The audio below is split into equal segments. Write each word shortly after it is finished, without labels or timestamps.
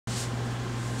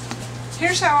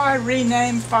Here's how I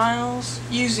rename files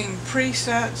using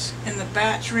presets in the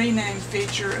batch rename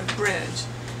feature of Bridge.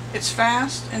 It's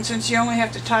fast, and since you only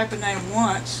have to type a name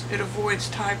once, it avoids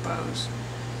typos.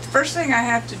 The first thing I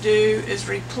have to do is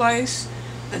replace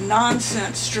the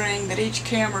nonsense string that each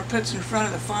camera puts in front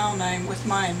of the file name with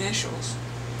my initials.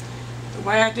 The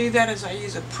way I do that is I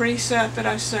use a preset that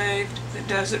I saved that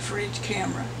does it for each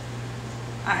camera.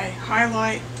 I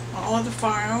highlight all of the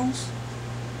files,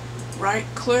 right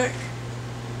click,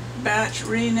 batch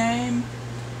rename,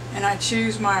 and I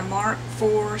choose my Mark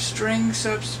IV string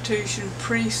substitution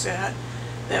preset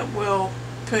that will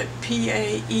put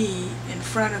PAE in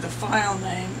front of the file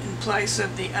name in place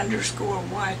of the underscore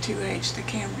Y2H the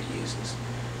camera uses.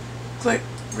 Click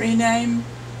rename,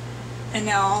 and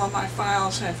now all of my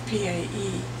files have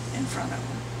PAE in front of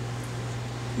them.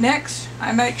 Next,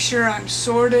 I make sure I'm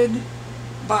sorted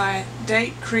by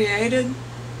date created,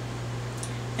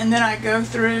 and then I go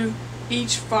through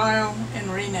each file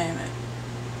and rename it.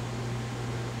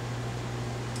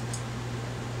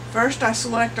 First, I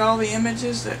select all the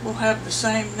images that will have the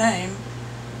same name.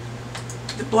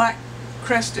 The black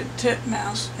crested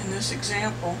titmouse in this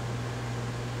example.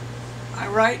 I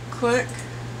right click,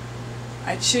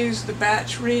 I choose the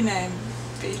batch rename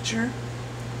feature.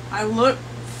 I look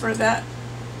for that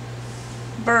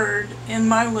bird in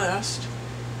my list,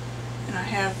 and I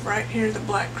have right here the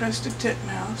black crested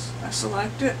titmouse. I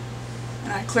select it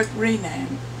and I click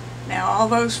rename. Now all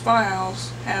those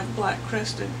files have black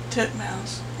crested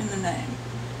titmouse in the name.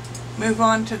 Move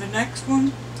on to the next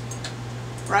one.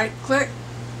 Right click,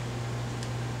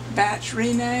 batch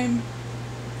rename,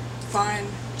 find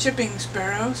chipping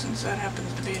sparrow, since that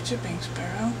happens to be a chipping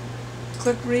sparrow.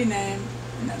 Click rename,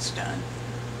 and that's done.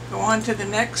 Go on to the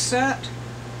next set.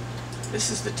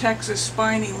 This is the Texas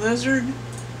spiny lizard.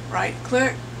 Right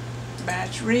click,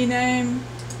 batch rename,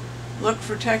 look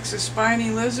for Texas spiny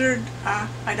lizard.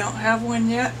 I don't have one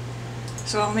yet,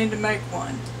 so I'll need to make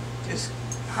one. Just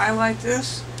highlight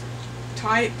this,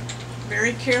 type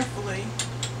very carefully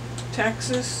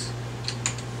Texas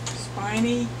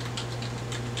spiny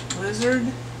lizard.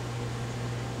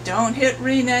 Don't hit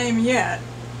rename yet.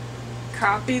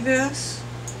 Copy this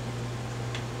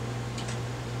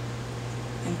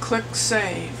and click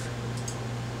save.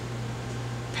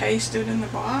 Paste it in the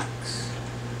box.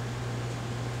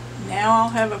 Now I'll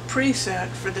have a preset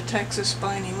for the Texas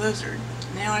spiny lizard.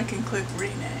 Now I can click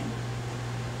rename.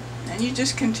 And you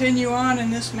just continue on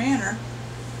in this manner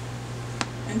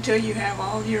until you have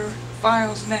all your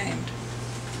files named.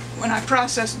 When I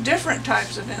process different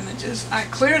types of images, I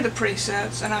clear the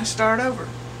presets and I start over.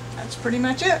 That's pretty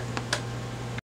much it.